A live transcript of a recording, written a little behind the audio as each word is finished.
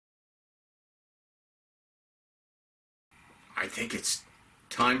I think it's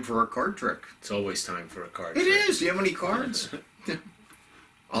time for a card trick. It's always time for a card It trick. is. Do you have any cards?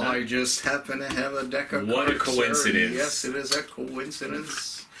 I just happen to have a deck of cards. What a coincidence. Sir. Yes, it is a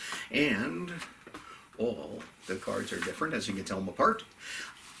coincidence. And all the cards are different, as you can tell them apart.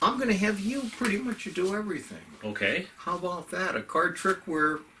 I'm going to have you pretty much do everything. Okay. How about that? A card trick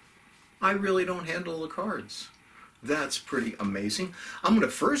where I really don't handle the cards. That's pretty amazing. I'm going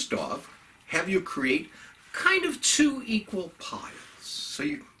to first off have you create kind of 2 equal piles. So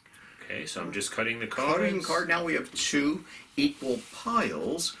you Okay, so I'm just cutting the cards. cutting card. Now we have 2 equal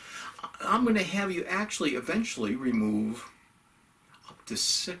piles. I'm going to have you actually eventually remove up to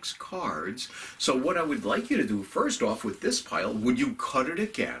 6 cards. So what I would like you to do first off with this pile, would you cut it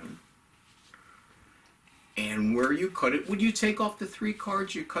again? And where you cut it, would you take off the 3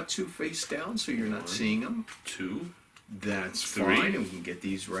 cards you cut 2 face down so you're not seeing them? 2. That's 3. fine, and we can get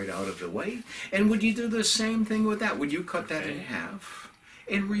these right out of the way. And would you do the same thing with that? Would you cut that in half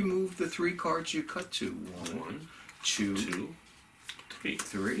and remove the 3 cards you cut to? 1, 2,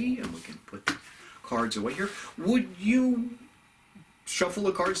 3, and we can put the cards away here. Would you shuffle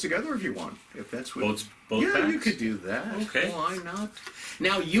the cards together if you want? If that's what both yeah, packs? you could do that. Okay. Why not?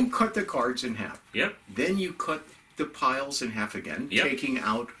 Now you cut the cards in half. Yep. Then you cut the piles in half again, Yep. taking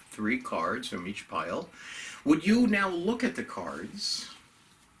out 3 cards from each pile. Would you now look at the cards?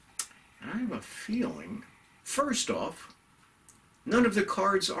 I have a feeling, first off, none of the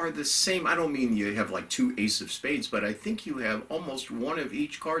cards are the same. I don't mean you have like 2 ace of spades, but I think you have almost 1 of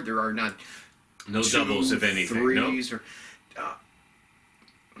each card. There are not No 2, doubles of anything. 3s, No. or.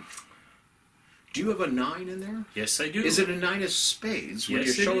 Do you have a 9 in there? Yes, I do. Is it a 9 of spades? Will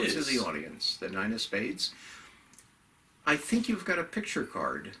Yes, you show it it to is. the audience? The 9 of spades? I think you've got a picture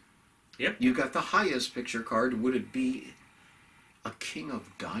card. Yep. You got the highest picture card. Would it be a king of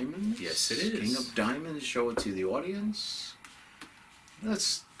diamonds? Yes, it is. King of diamonds. Show it to the audience.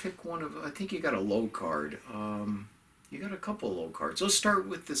 Let's pick one of. I think you got a low card. You got a couple low cards. Let's start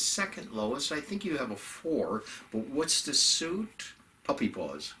with the second lowest. I think you have a 4. But what's the suit? Puppy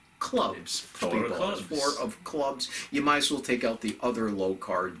paws. Clubs. Puppy 4 of paws. clubs. 4 of clubs. You might as well take out the other low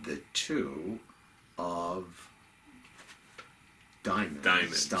card, the 2 of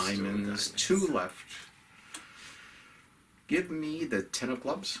diamonds. Diamonds. 2 left. Give me the 10 of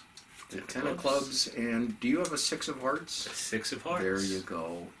clubs. The 10 of clubs. And do you have a 6 of hearts? 6 of hearts. There you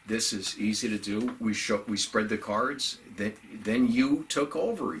go. This is easy to do. We spread the cards. Then you took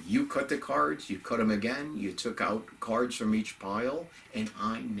over. You cut the cards. You cut them again. You took out cards from each pile, and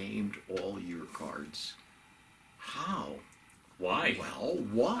I named all your cards. How? Why? Well,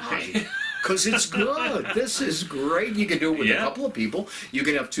 why? Because it's good. This is great. You can do it with a couple of people. You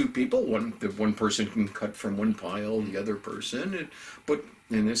can have 2 people. One person can cut from one pile, the other person. But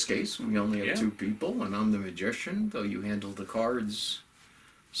in this case, we only have 2 people, and I'm the magician, though you handle the cards.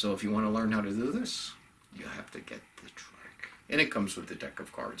 So if you want to learn how to do this, you have to get the trick. And it comes with the deck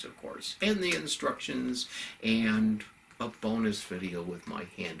of cards, of course, and the instructions, and a bonus video with my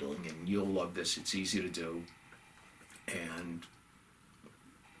handling. And you'll love this. It's easy to do. And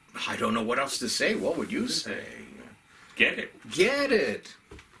I don't know what else to say. What would you say? Get it. Get it.